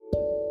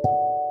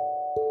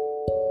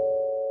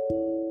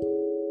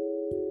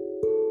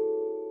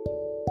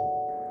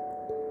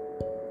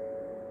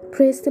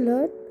Praise the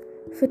Lord.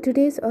 For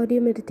today's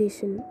audio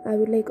meditation, I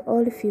would like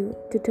all of you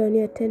to turn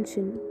your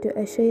attention to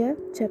Isaiah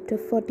chapter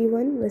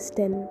 41 verse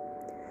 10.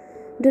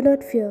 Do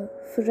not fear,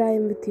 for I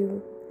am with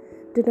you.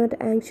 Do not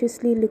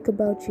anxiously look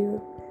about you,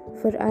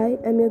 for I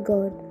am your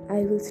God,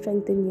 I will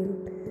strengthen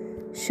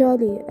you.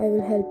 Surely I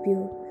will help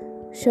you.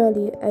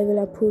 Surely I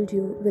will uphold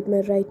you with my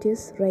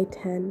righteous right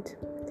hand.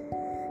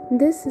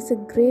 This is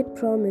a great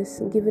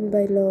promise given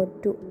by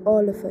Lord to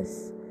all of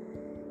us.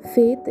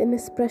 Faith in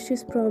His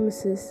precious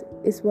promises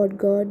is what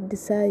God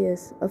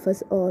desires of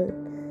us all.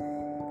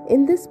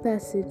 In this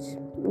passage,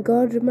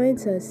 God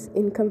reminds us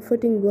in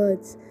comforting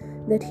words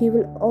that He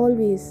will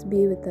always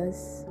be with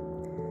us.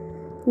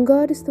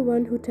 God is the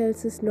one who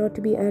tells us not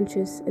to be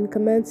anxious and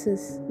commands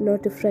us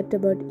not to fret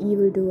about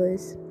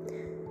evildoers.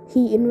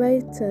 He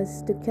invites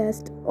us to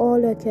cast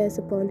all our cares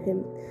upon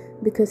Him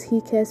because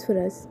He cares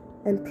for us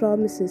and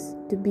promises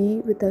to be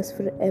with us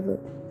forever,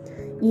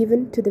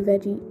 even to the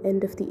very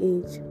end of the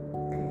age.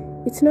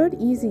 It's not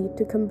easy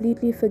to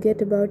completely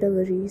forget about our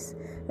worries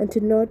and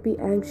to not be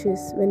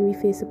anxious when we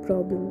face a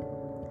problem.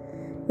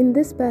 In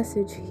this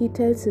passage, He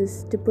tells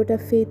us to put our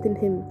faith in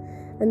Him,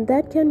 and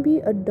that can be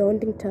a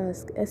daunting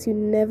task as you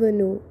never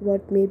know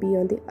what may be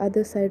on the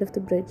other side of the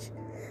bridge,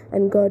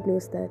 and God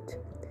knows that.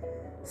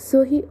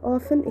 So He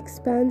often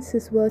expands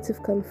His words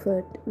of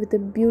comfort with a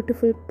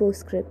beautiful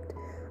postscript,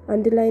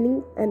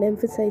 underlining and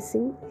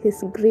emphasizing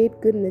His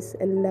great goodness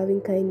and loving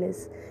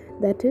kindness.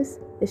 That is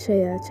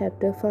Isaiah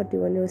chapter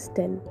 41 verse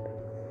 10.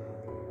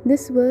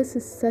 This verse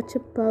is such a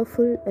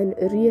powerful and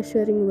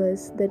reassuring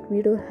verse that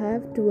we don't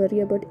have to worry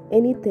about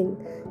anything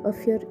or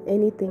fear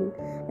anything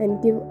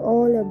and give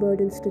all our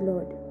burdens to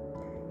Lord.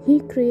 He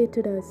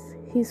created us.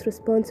 He is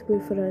responsible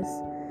for us.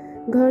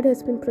 God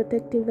has been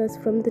protecting us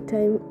from the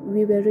time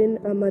we were in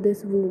our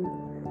mother's womb,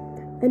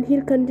 and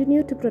He'll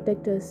continue to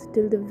protect us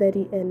till the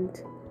very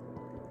end.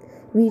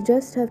 We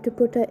just have to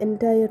put our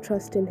entire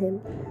trust in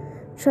Him.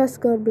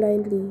 Trust God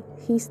blindly.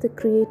 He's the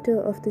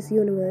creator of this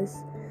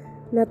universe.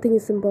 Nothing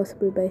is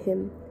impossible by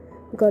Him.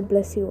 God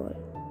bless you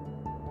all.